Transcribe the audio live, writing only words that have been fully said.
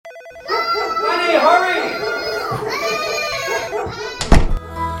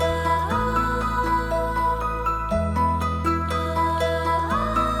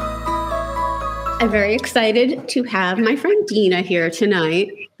I'm very excited to have my friend Dena here tonight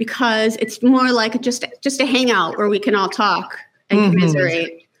because it's more like just a hangout where we can all talk and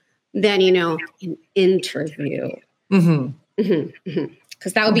commiserate than, an interview.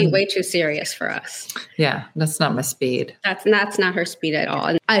 Because that would be way too serious for us. Yeah, that's not my speed. That's not her speed at all.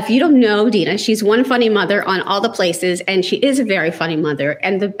 And if you don't know Dena, she's one funny mother on all the places, and she is a very funny mother.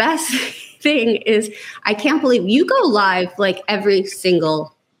 And the best thing is, I can't believe you go live like every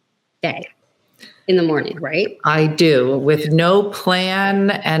single day in the morning, right? I do, with no plan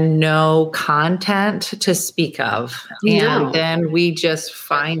and no content to speak of. No. And then we just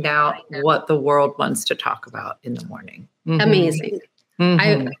find out what the world wants to talk about in the morning. Amazing.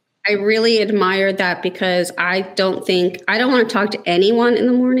 I really admire that because I don't want to talk to anyone in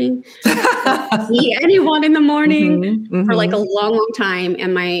the morning, see anyone in the morning for like a long, long time.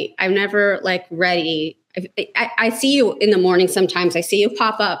 And I'm never like ready. I see you in the morning. Sometimes I see you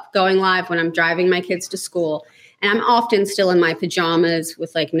pop up going live when I'm driving my kids to school, and I'm often still in my pajamas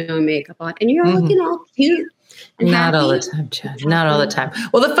with like no makeup on, and you're looking all cute. Not all the time, Jen. Not all the time.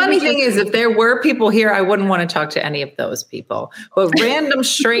 Well, the funny thing is, if there were people here, I wouldn't want to talk to any of those people. But random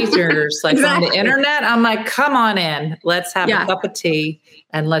strangers, like on the internet, I'm like, come on in. Let's have a cup of tea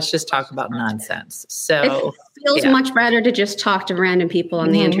and let's just talk about nonsense. So it feels much better to just talk to random people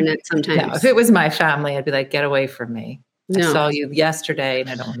on the internet sometimes. No, if it was my family, I'd be like, get away from me. I saw you yesterday and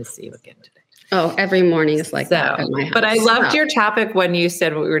I don't want to see you again today. Oh, every morning is like that at my house. But I loved your topic when you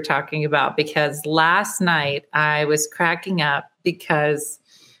said what we were talking about, because last night I was cracking up because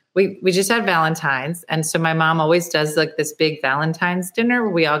we just had Valentine's. And so my mom always does like this big Valentine's dinner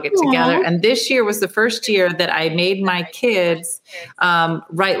where we all get together. And this year was the first year that I made my kids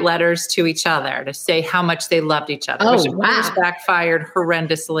write letters to each other to say how much they loved each other, which of course backfired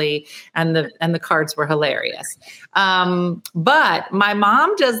horrendously. And the cards were hilarious. But my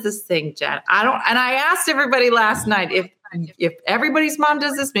mom does this thing, Jen. And I asked everybody last night if everybody's mom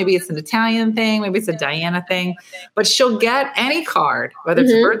does this, maybe it's an Italian thing, maybe it's a Diana thing, but she'll get any card, whether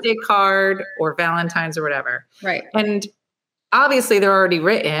it's a birthday card or Valentine's or whatever. Right. And obviously they're already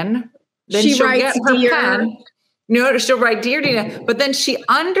written. Then she'll get her pen. She'll write Dear Dena, but then she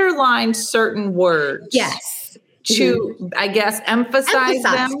underlines certain words. Yes. To, I guess, emphasize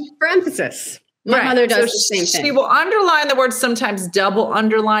them. For emphasis. My mother does the same thing. She will underline the word, sometimes double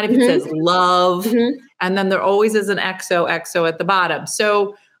underline if it says love. And then there always is an XOXO at the bottom.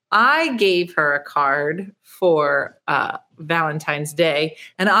 So I gave her a card for Valentine's Day,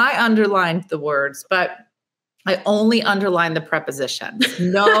 and I underlined the words, but I only underlined the prepositions.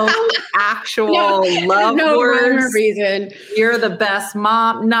 No actual love words. No reason. You're the best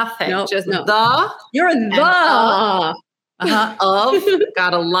mom. Nothing. Just the. You're the. Of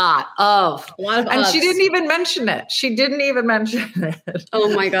got a lot of. And ofs. She didn't even mention it.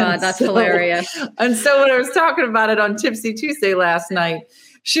 Oh my God, that's hilarious. And so when I was talking about it on Tipsy Tuesday last night,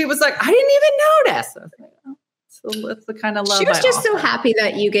 she was like, I didn't even notice. I was like, oh, so that's the kind of love. She was just so happy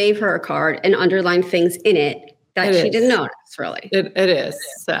that you gave her a card and underlined things in it that she didn't notice, really. It is.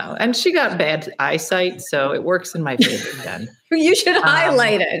 So, and she got bad eyesight, so it works in my favor then. You should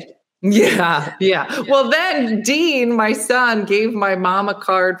highlight it. Yeah. Well, then Dean, my son, gave my mom a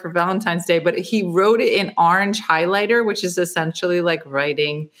card for Valentine's Day, but he wrote it in orange highlighter, which is essentially like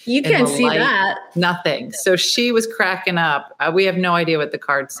writing. You can't see that. Nothing. So she was cracking up. We have no idea what the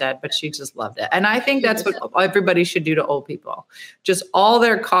card said, but she just loved it. And I think that's what everybody should do to old people. Just all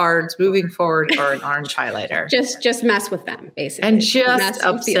their cards moving forward are an orange highlighter. Just mess with them, basically. And just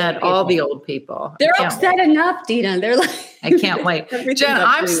upset all the old people. They're upset enough, Dena. They're like, I can't wait. Jen,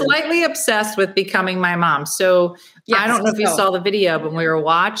 I'm slightly obsessed with becoming my mom. So I don't know if you saw the video, but we were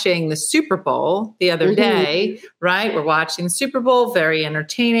watching the Super Bowl the other day, right? We're watching the Super Bowl, very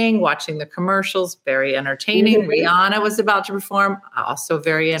entertaining. Watching the commercials, very entertaining. Rihanna was about to perform, also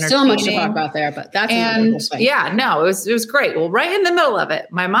very entertaining. So much to talk about there, but that's it was great. Well, right in the middle of it,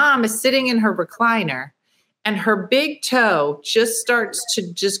 my mom is sitting in her recliner. And her big toe just starts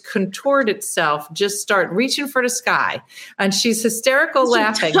to just contort itself, just start reaching for the sky. And she's hysterical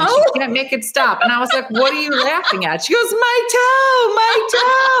laughing. She can't make it stop. And I was like, what are you laughing at? She goes, my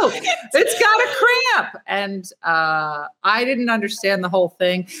toe. It's got a cramp. And I didn't understand the whole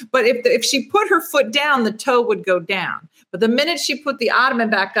thing. But if she put her foot down, the toe would go down. But the minute she put the ottoman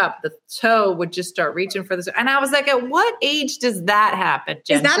back up, the toe would just start reaching for this. And I was like, at what age does that happen,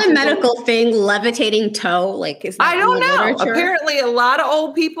 Jen? Is that a medical thing, levitating toe? Like, is that I don't know. Literature? Apparently, a lot of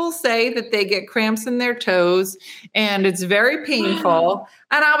old people say that they get cramps in their toes and it's very painful.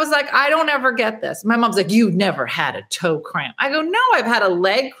 And I was like, I don't ever get this. My mom's like, you've never had a toe cramp. I go, no, I've had a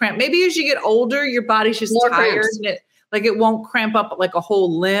leg cramp. Maybe as you get older, your body's just more tired. Cramps. Like it won't cramp up like a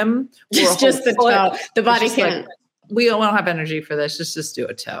whole limb. Just the toe. The body can't. Like, we don't have energy for this. Just do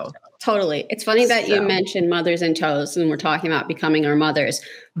a toe. Totally. It's funny that you mentioned mothers and toes, and we're talking about becoming our mothers.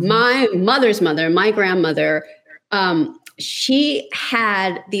 My mother's mother, my grandmother, she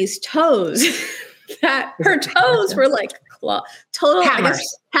had these toes that her toes were like total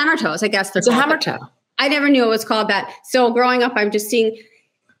hammer toes. I guess they're called. Hammer toe. I never knew it was called that. So growing up, I'm just seeing,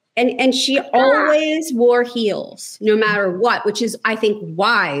 and she always wore heels no matter what, which is, I think,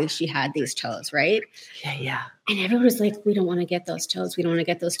 why she had these toes, right? Yeah. And everyone was like, we don't want to get those toes. We don't want to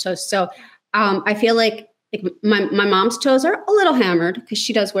get those toes. So I feel like my mom's toes are a little hammered because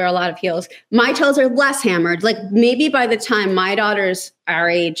she does wear a lot of heels. My toes are less hammered. Like maybe by the time my daughter's our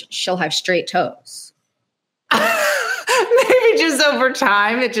age, she'll have straight toes. Maybe just over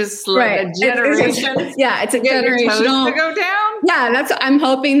time, it just like a generation. It's a generational to go down. Yeah, I'm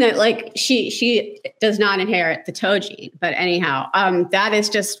hoping that like she does not inherit the toe gene. But anyhow, that is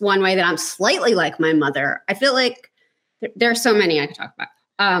just one way that I'm slightly like my mother. I feel like there are so many I could talk about.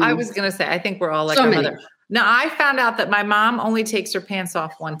 I was going to say, I think we're all like our mother. Now, I found out that my mom only takes her pants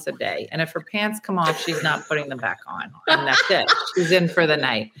off once a day. And if her pants come off, she's not putting them back on. And that's it. She's in for the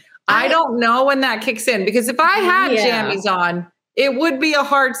night. I don't know when that kicks in, because if I had jammies on, it would be a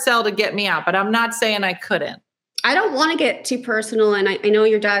hard sell to get me out. But I'm not saying I couldn't. I don't want to get too personal. And I know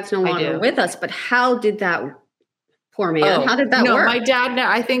your dad's no longer with us, but how did that, poor man, how did that work? My dad,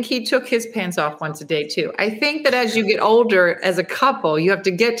 I think he took his pants off once a day too. I think that as you get older as a couple, you have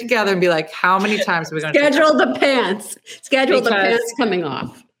to get together and be like, how many times are we going to schedule the pants coming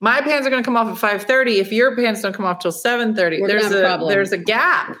off? My pants are going to come off at 5:30. If your pants don't come off till 7:30, there's a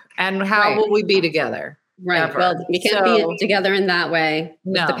gap. And how will we be together? Right. Ever? Well, we can't be together in that way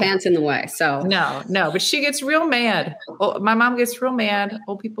with the pants in the way. So no. But she gets real mad. Oh, my mom gets real mad.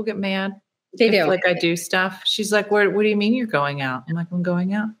 Old people get mad. They do. Like I do stuff. She's like, what do you mean you're going out? I'm like, I'm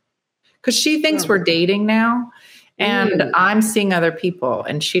going out. Because she thinks we're dating now. And I'm seeing other people.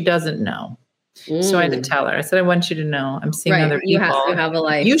 And she doesn't know. So I had to tell her. I said, I want you to know I'm seeing other people. You have to have a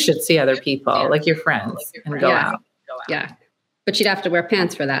life. You should see other people, like your friends, and go out. Yeah. But you'd have to wear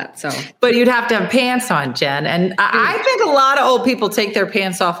pants for that. So, but you'd have to have pants on, Jen. And I think a lot of old people take their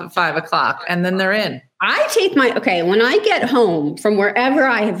pants off at 5 o'clock and then they're in. I take when I get home from wherever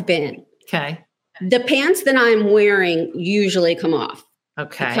I have been, the pants that I'm wearing usually come off.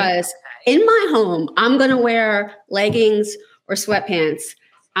 Okay. Because in my home, I'm going to wear leggings or sweatpants.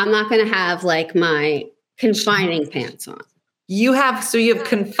 I'm not going to have like my confining pants on. You have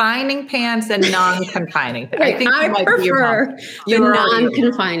confining pants and non-confining pants. Right. I prefer the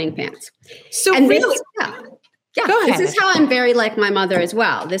non-confining pants. So and really, Go ahead. This is how I'm very like my mother as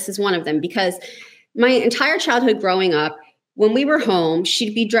well. This is one of them, because my entire childhood growing up, when we were home,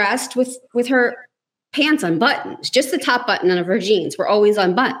 she'd be dressed with her pants unbuttoned. Just the top button of her jeans were always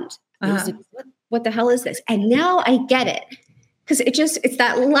unbuttoned. I was like, what the hell is this? And now I get it. Because it's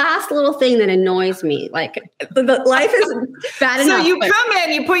that last little thing that annoys me. Like the life is bad enough. So you come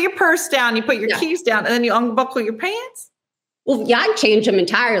in, you put your purse down, you put your keys down, and then you unbuckle your pants? Well, yeah, I change them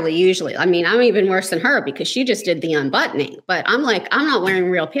entirely usually. I mean, I'm even worse than her because she just did the unbuttoning. But I'm like, I'm not wearing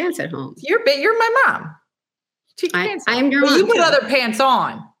real pants at home. You're my mom. Take your pants off. I'm your mom. You put other pants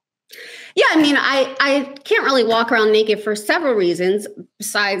on. Yeah, I mean, I can't really walk around naked for several reasons.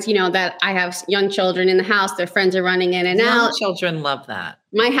 Besides, that I have young children in the house. Their friends are running in and out. Children love that.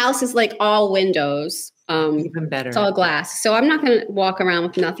 My house is like all windows. Even better. It's all glass. So I'm not going to walk around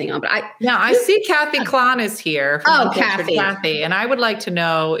with nothing on. But I see Kathy Klon is here. Kathy. And I would like to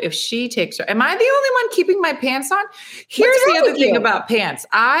know if she takes her. Am I the only one keeping my pants on? Here's the other thing about pants.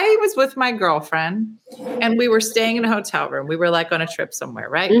 I was with my girlfriend and we were staying in a hotel room. We were like on a trip somewhere,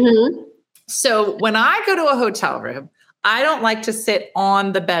 right? Mm-hmm. So when I go to a hotel room, I don't like to sit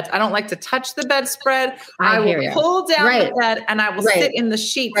on the bed. I don't like to touch the bedspread. I will pull down the bed and I will sit in the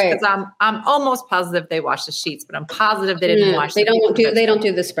sheets because I'm almost positive they wash the sheets, but I'm positive they didn't wash. They don't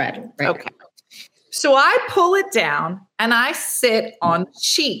do the spread. Right. Okay. So I pull it down and I sit on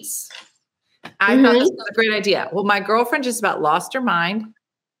sheets. I thought this was a great idea. Well, my girlfriend just about lost her mind.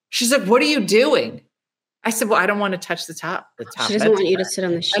 She's like, "What are you doing?" I said, well, I don't want to touch the top. She doesn't want you to sit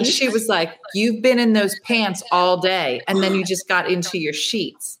on the sheets. And she was like, you've been in those pants all day. And then you just got into your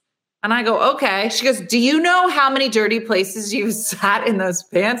sheets. And I go, okay. She goes, do you know how many dirty places you've sat in those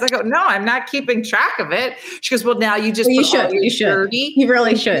pants? I go, no, I'm not keeping track of it. She goes, well, now you just You should. You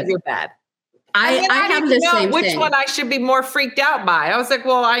really should. You're bad. I have the same which thing. one I should be more freaked out by. I was like,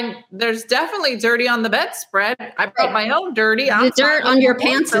 well, there's definitely dirty on the bedspread. I brought my own dirty. The dirt on your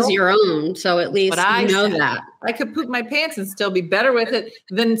pants is your own, so at least you know that. I could poop my pants and still be better with it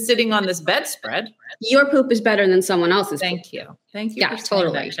than sitting on this bedspread. Your poop is better than someone else's. Thank you. Yeah,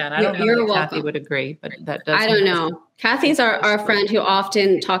 totally. That, Jen. I don't know if Kathy would agree, but that does. I don't know. Kathy's our friend who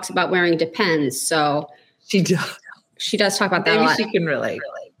often talks about wearing Depends, so she does. She does talk about that a lot. Maybe she can relate.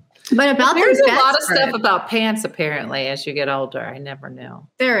 But there's a lot of stuff about pants apparently as you get older. I never knew.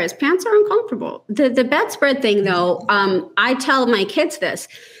 There is. Pants are uncomfortable. The bedspread thing though, I tell my kids this.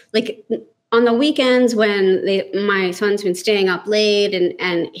 Like on the weekends when my son's been staying up late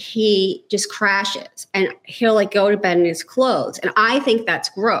and he just crashes and he'll like go to bed in his clothes. And I think that's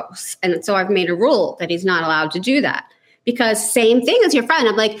gross. And so I've made a rule that he's not allowed to do that. Because same thing as your friend.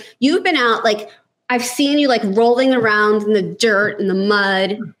 I'm like, you've been out, like I've seen you like rolling around in the dirt and the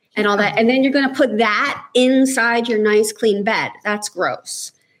mud and all that. And then you're going to put that inside your nice clean bed. That's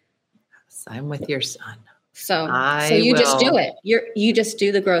gross. I'm with your son. So you just do it. You just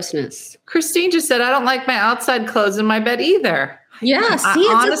do the grossness. Christine just said, I don't like my outside clothes in my bed either. Yeah. See,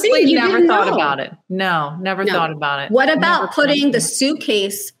 I honestly never thought about it. No, never thought about it. What about putting the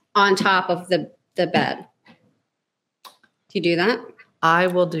suitcase on top of the bed? Do you do that? I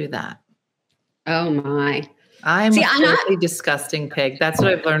will do that. Oh my. I'm a filthy, disgusting pig. That's what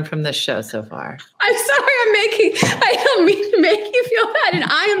I've learned from this show so far. I'm sorry I don't mean to make you feel bad. And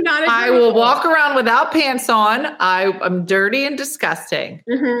I am not. I will walk around without pants on. I'm dirty and disgusting.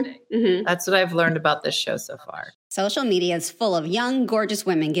 Mm-hmm, mm-hmm. That's what I've learned about this show so far. Social media is full of young, gorgeous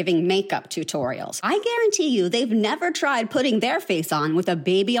women giving makeup tutorials. I guarantee you they've never tried putting their face on with a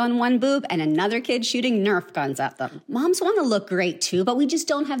baby on one boob and another kid shooting Nerf guns at them. Moms want to look great too, but we just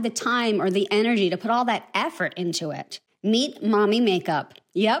don't have the time or the energy to put all that effort into it. Meet Mommy Makeup.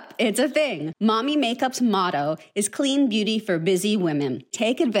 Yep, it's a thing. Mommy Makeup's motto is clean beauty for busy women.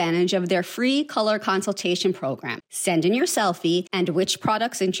 Take advantage of their free color consultation program. Send in your selfie and which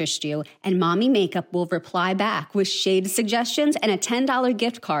products interest you, and Mommy Makeup will reply back with shade suggestions and a $10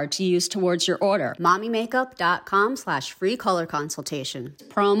 gift card to use towards your order. MommyMakeup.com/free color consultation.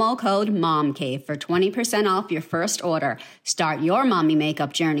 Promo code MomCave for 20% off your first order. Start your Mommy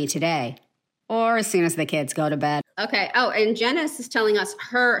Makeup journey today. Or as soon as the kids go to bed. Okay. Oh, and Janice is telling us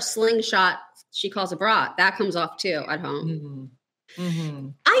her slingshot, she calls a bra. That comes off too at home. Mm-hmm. Mm-hmm.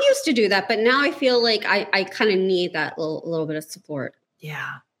 I used to do that, but now I feel like I kind of need that little bit of support.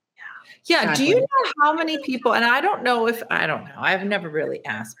 Yeah. Exactly. Do you know how many people, and I don't know. I've never really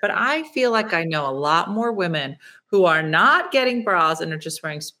asked, but I feel like I know a lot more women who are not getting bras and are just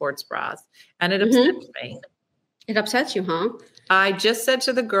wearing sports bras. And it upsets me. It upsets you, huh? I just said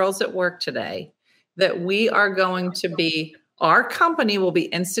to the girls at work today that we are going to our company will be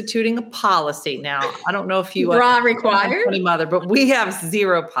instituting a policy. Now, I don't know if you bra required, mother, but we have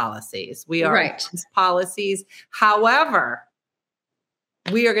zero policies. We are against policies. However,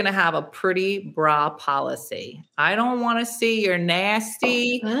 we are going to have a pretty bra policy. I don't want to see your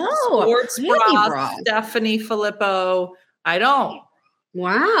nasty sports bra, Stephanie Filippo. I don't.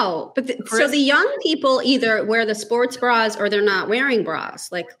 Wow. But so the young people either wear the sports bras or they're not wearing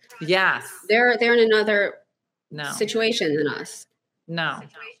bras. Like, yes, they're in another situation than us. No.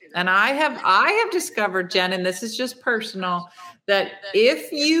 And I have discovered, Jen, and this is just personal, that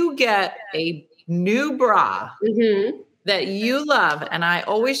if you get a new bra that you love, and I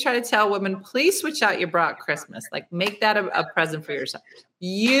always try to tell women, please switch out your bra at Christmas. Like, make that a present for yourself.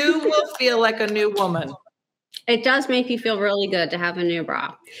 You will feel like a new woman. It does make you feel really good to have a new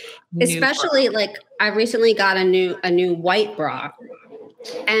bra. Especially like I recently got a new white bra.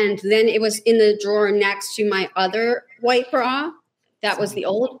 And then it was in the drawer next to my other white bra. That was the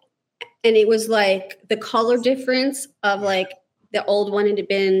old. And it was like the color difference of like the old one had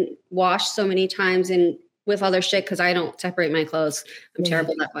been washed so many times and with other shit because I don't separate my clothes. I'm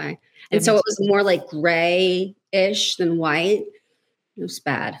terrible that way. And so it was more like gray-ish than white. It was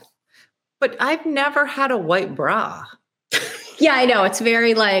bad. But I've never had a white bra. Yeah, I know. It's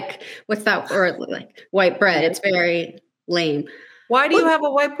very like, what's that word? Like white bread. It's very lame. Why do you have a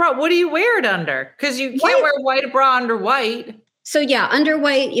white bra? What do you wear it under? Because you can't wear a white bra under white. So yeah, under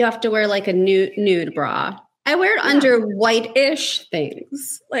white, you have to wear like a nude bra. I wear it under white-ish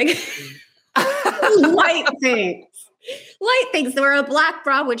things. Like light things. Light things where a black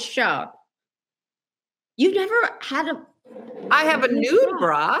bra would show. You've never had I have a nude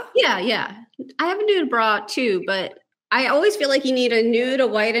bra. Yeah. I have a nude bra too, but I always feel like you need a nude, a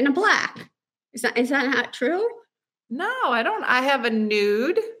white, and a black. Is that not true? No, I don't. I have a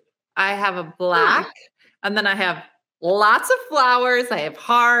nude. I have a black, and then I have lots of flowers. I have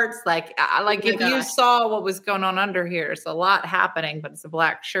hearts. Like if gosh. you saw what was going on under here, it's a lot happening, but it's a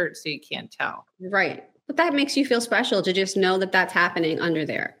black shirt, so you can't tell. Right. But that makes you feel special to just know that that's happening under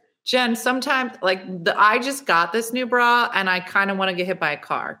there. Jen, sometimes I just got this new bra and I kind of want to get hit by a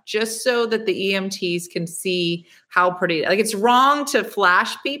car just so that the EMTs can see how pretty, like it's wrong to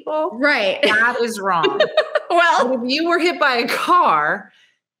flash people. Right. That is wrong. Well, but if you were hit by a car,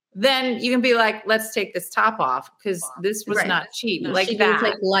 then you can be like, let's take this top off because this was not cheap. No, like that.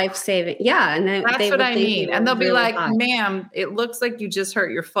 Like life-saving. Yeah. And then that's what I mean. And they'll be really like, ma'am, it looks like you just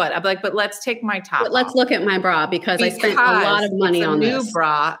hurt your foot. I'll be like, but let's take my top off. Let's look at my bra because I spent a lot of money on this. New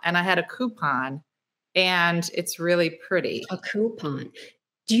bra and I had a coupon and it's really pretty. A coupon.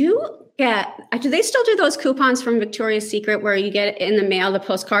 Do they still do those coupons from Victoria's Secret where you get in the mail, the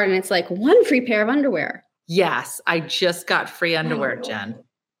postcard, and it's like 1 free pair of underwear? Yes. I just got free underwear, Jen.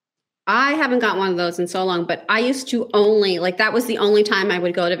 I haven't got one of those in so long, but I used to that was the only time I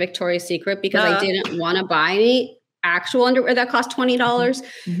would go to Victoria's Secret because I didn't want to buy any actual underwear that cost $20.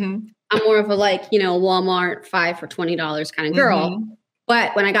 Mm-hmm. I'm more of a Walmart 5 for $20 kind of girl. Mm-hmm.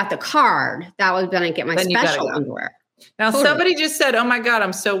 But when I got the card, that was when I get my special underwear. Now, somebody just said, oh my God,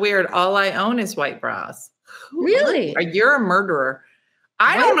 I'm so weird. All I own is white bras. Really? You're a murderer.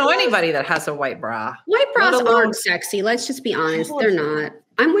 I don't know anybody that has a white bra. White bras aren't sexy. Let's just be honest. They're not.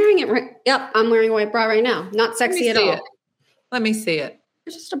 I'm wearing it right. Yep. I'm wearing a white bra right now. Not sexy at all. Let me see it.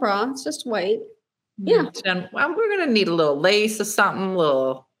 It's just a bra. It's just white. Yeah. Jen, we're going to need a little lace or something.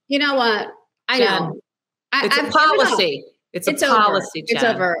 You know what? I know. It's a policy. It's a policy, Jen. It's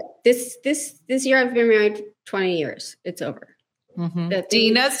over. This year I've been married 20 years. It's over. Mm-hmm.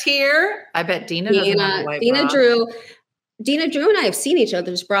 Dena's here. I bet Dena doesn't have a white bra. Dena Drew and I have seen each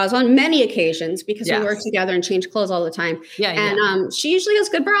other's bras on many occasions because we work together and change clothes all the time. Yeah, and she usually has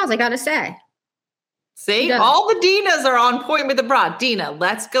good bras, I got to say. See, all the Denas are on point with the bra. Dena,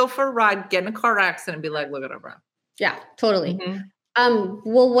 let's go for a ride, get in a car accident and be like, look at our bra. Yeah, totally. Mm-hmm.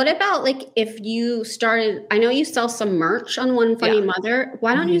 Well, what about if you started, I know you sell some merch on One Funny Mother.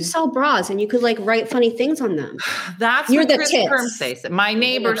 Why don't you sell bras and you could write funny things on them? That's what Chris Perm says. My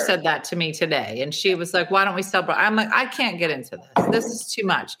neighbor said that to me today. And she was like, why don't we sell bras? I'm like, I can't get into this. This is too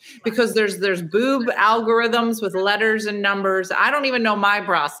much because there's boob algorithms with letters and numbers. I don't even know my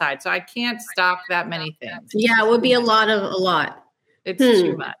bra size, so I can't stock that many things. Yeah, it would be a lot. It's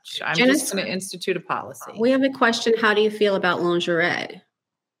too much. I'm just going to institute a policy. We have a question. How do you feel about lingerie?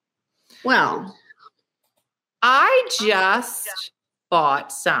 Well, I just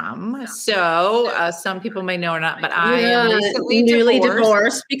bought some. So some people may know or not, but I am recently newly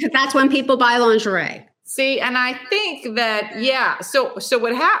divorced because that's when people buy lingerie. See, and I think that, So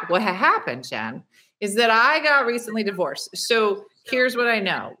what happened, Jen, is that I got recently divorced. So here's what I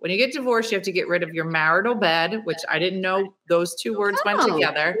know. When you get divorced, you have to get rid of your marital bed, which I didn't know those two words went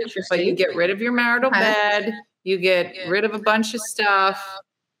together. But you get rid of your marital bed. You get rid of a bunch of stuff.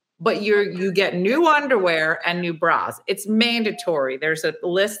 But you get new underwear and new bras. It's mandatory. There's a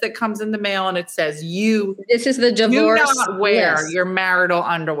list that comes in the mail and it says this is the divorce. Do not wear your marital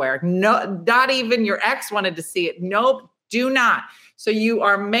underwear. No, not even your ex wanted to see it. Nope, do not. So you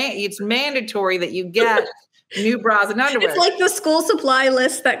are it's mandatory that you get new bras and underwear. It's like the school supply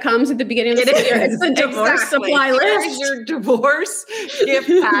list that comes at the beginning of the year. It's the divorce supply list. Here's your divorce gift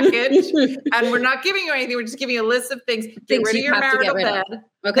package. And we're not giving you anything. We're just giving you a list of things. Get rid of your marital bed.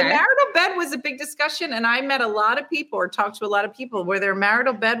 Okay. The marital bed was a big discussion. And I met a lot of people or talked to a lot of people where their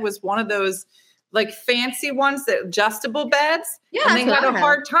marital bed was one of those fancy ones, that adjustable beds. Yeah. And they had a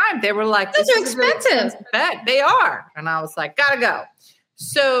hard time. They were like, those are expensive. Bed. They are. And I was like, gotta go.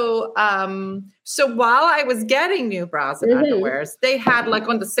 So while I was getting new bras and underwears, they had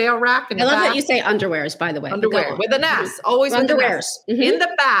on the sale rack. I love that you say underwears, by the way. Underwear with an S, always with an S. Mm-hmm. In the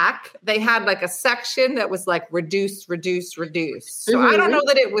back, they had a section that was reduce. So I don't know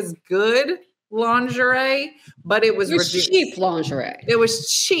that it was good lingerie, but it was reduced. Cheap lingerie. It was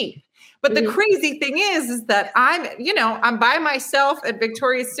cheap. But the crazy thing is that I'm by myself at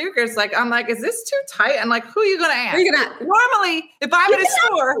Victoria's Secret. I'm like, is this too tight? And who are you going to ask? Normally, if I'm at a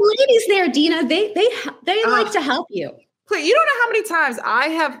store, ladies there, Dena, they like to help you. Please, you don't know how many times I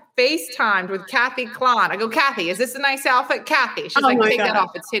have FaceTimed with Kathy Klon. I go, Kathy, is this a nice outfit? Kathy, she's take that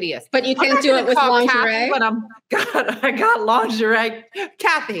off. It's hideous. But you can't do it with lingerie. Kathy, but I got lingerie.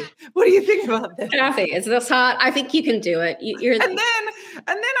 Kathy, what do you think about this? Kathy, is this hot? I think you can do it. And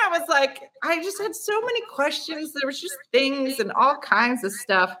then I was like, I just had so many questions. There was just things and all kinds of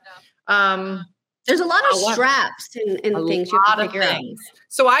stuff. There's a lot of straps and things you have to figure out.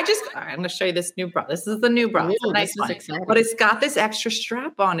 So I'm going to show you this new bra. This is the new bra. It's a nice one. But it's got this extra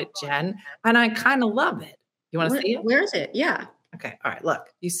strap on it, Jen. And I kind of love it. You want to see it? Where is it? Yeah. Okay. All right. Look,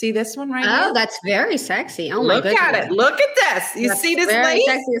 you see this one right here? here? That's very sexy. Oh my goodness. Look at it. Look at this. You see this lace?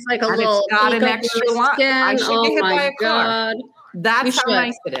 Sexy. It's like a little. It's got an extra line. I should get hit by a car. That's how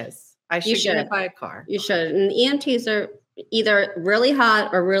nice it is. I should get hit by a car. You should. And EMTs are either really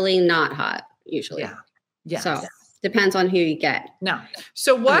hot or really not hot, usually. Yeah. Yeah. So depends on who you get. No.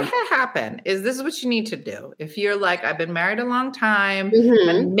 So what had happened is this is what you need to do. If you're like, I've been married a long time,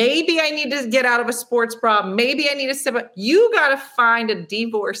 and maybe I need to get out of a sports bra. Maybe I need to step up. You got to find a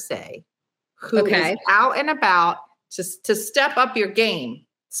divorcee who is out and about to step up your game.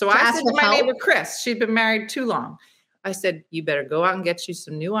 So I said to my neighbor, Chris, she'd been married too long. I said, you better go out and get you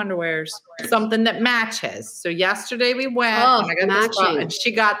some new underwears, something that matches. So yesterday we went and I got this bra, and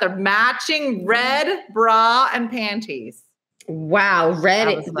she got the matching red bra and panties. Wow. Red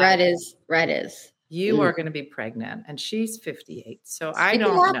is. You are going to be pregnant, and she's 58. So I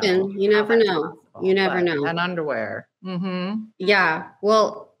don't know. You never know. You never know. And underwear. Mm-hmm. Yeah.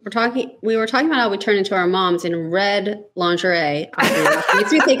 Well, we were talking about how we turn into our moms in red lingerie.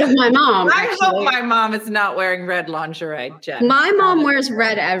 Makes me think of my mom. I hope my mom is not wearing red lingerie, Jen. My mom wears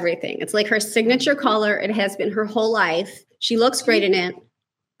red everything. It's like her signature color. It has been her whole life. She looks great in it.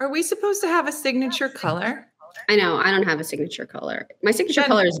 Are we supposed to have a signature color? I know. I don't have a signature color. My signature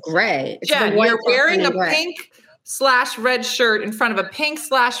color is gray. It's Jen, you're wearing a pink/red shirt in front of a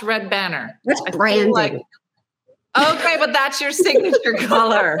pink/red banner. That's branding. Okay, but that's your signature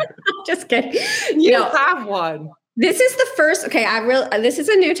color. Just kidding. You have one. This is the first. Okay, this is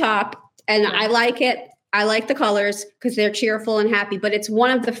a new top, and I like it. I like the colors because they're cheerful and happy. But it's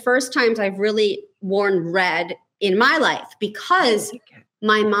one of the first times I've really worn red in my life because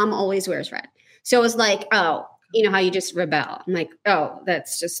my mom always wears red. So it was like, oh, you know how you just rebel. I'm like, oh,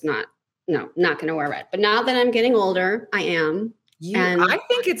 that's just not going to wear red. But now that I'm getting older, I am. I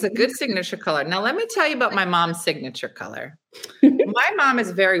think it's a good signature color. Now, let me tell you about my mom's signature color. My mom is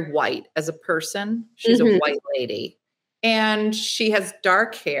very white as a person. She's a white lady, and she has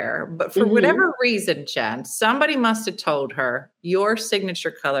dark hair. But for whatever reason, Jen, somebody must have told her, your signature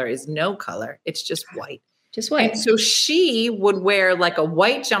color is no color. It's just white. Just white. And so she would wear like a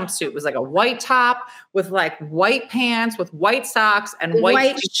white jumpsuit. It was like a white top with like white pants with white socks and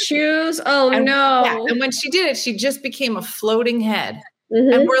white shoes. Oh, no. Yeah. And when she did it, she just became a floating head.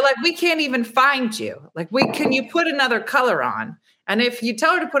 And we're like, we can't even find you. Like, can you put another color on? And if you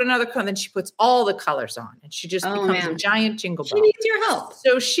tell her to put another color, then she puts all the colors on and she just becomes a giant jingle ball. She needs your help.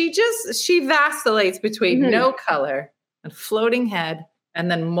 So she vacillates between no color and floating head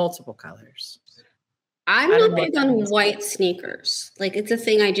and then multiple colors. I'm not big on white sneakers. Like, it's a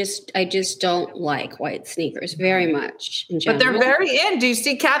thing I just don't like white sneakers very much in general. But they're very in. Do you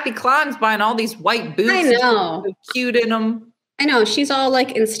see Kathy Klein's buying all these white boots? I know. So cute in them. I know. She's all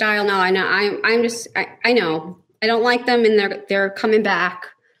like in style now. I know. I know. I don't like them, and they're coming back.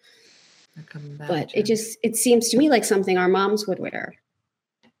 They're coming back. But it seems to me like something our moms would wear.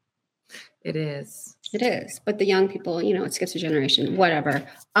 It is. It is. But the young people, it skips a generation. Whatever.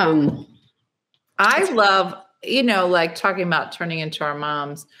 I love, like talking about turning into our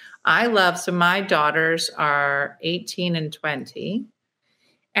moms. So my daughters are 18 and 20.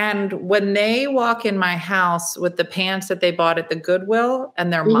 And when they walk in my house with the pants that they bought at the Goodwill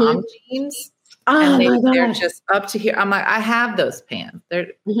and their mom jeans, they're just up to here. I'm like, I have those pants.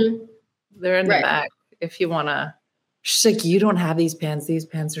 They're in the back if you want to. She's like, you don't have these pants. These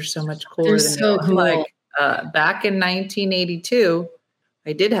pants are so much cooler than so cool. Like, back in 1982,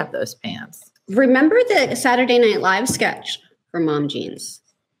 I did have those pants. Remember the Saturday Night Live sketch for mom jeans?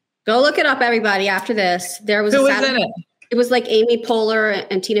 Go look it up, everybody. After this, there was Who was in it? It was like Amy Poehler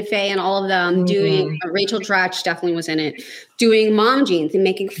and Tina Fey and all of them doing. Rachel Dratch definitely was in it, doing mom jeans and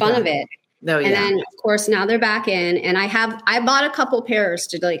making fun of it. Oh, yeah. And then, of course, now they're back in. And I bought a couple pairs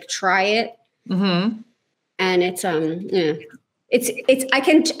to like try it. And it's it's I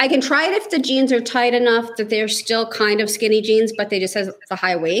can try it if the jeans are tight enough that they're still kind of skinny jeans, but they just have the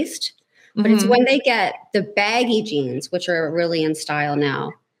high waist. But it's when they get the baggy jeans, which are really in style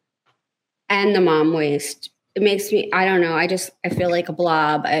now, and the mom waist. It makes me, I don't know. I feel like a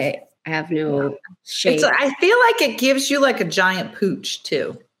blob. I have no shape. I feel like it gives you like a giant pooch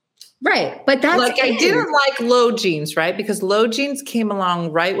too. Right. But that's like, I didn't like low jeans, right? Because low jeans came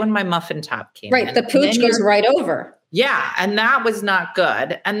along right when my muffin top came in. Right. The pooch goes right over. Yeah. And that was not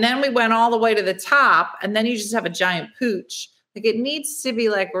good. And then we went all the way to the top and then you just have a giant pooch. Like it needs to be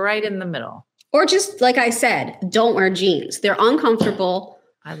like right in the middle. Or just like I said, don't wear jeans. They're uncomfortable.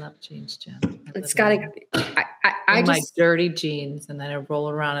 I love jeans, Jen. It's got to, I my dirty jeans and then I roll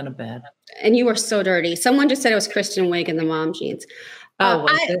around in a bed. And you were so dirty. Someone just said it was Kristen Wiig in the mom jeans. Oh,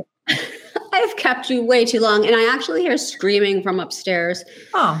 was it? I I've kept you way too long. And I actually hear screaming from upstairs.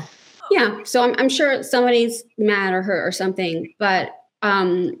 Oh. Yeah. So I'm sure somebody's mad or hurt or something. But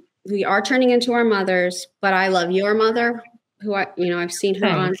we are turning into our mothers. But I love your mother, who I've seen her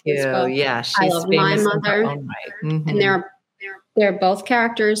on Facebook. Yeah, I love my mother. Mm-hmm. And they're both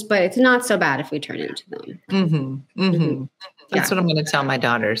characters, but it's not so bad if we turn into them. Mm-hmm. Mm-hmm. That's what I'm going to tell my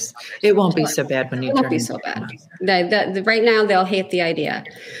daughters. It won't be so bad when you turn. It won't be so bad. Right now, they'll hate the idea.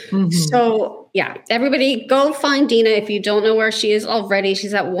 Mm-hmm. So, yeah, everybody go find Dena if you don't know where she is already.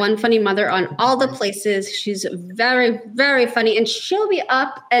 She's at One Funny Mother on all the places. She's very, very funny. And she'll be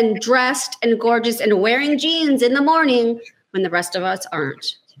up and dressed and gorgeous and wearing jeans in the morning when the rest of us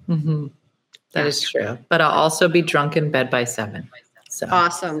aren't. Mm-hmm. That is true. But I'll also be drunk in bed by 7. So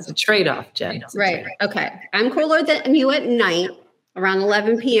awesome. It's a trade-off, Jen. Right. Okay. I'm cooler than you at night around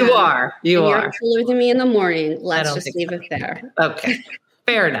 11 p.m. You are. You're cooler than me in the morning. Let's just leave it there. Okay.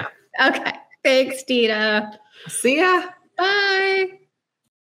 Fair enough. Okay. Thanks, Dena. See ya. Bye.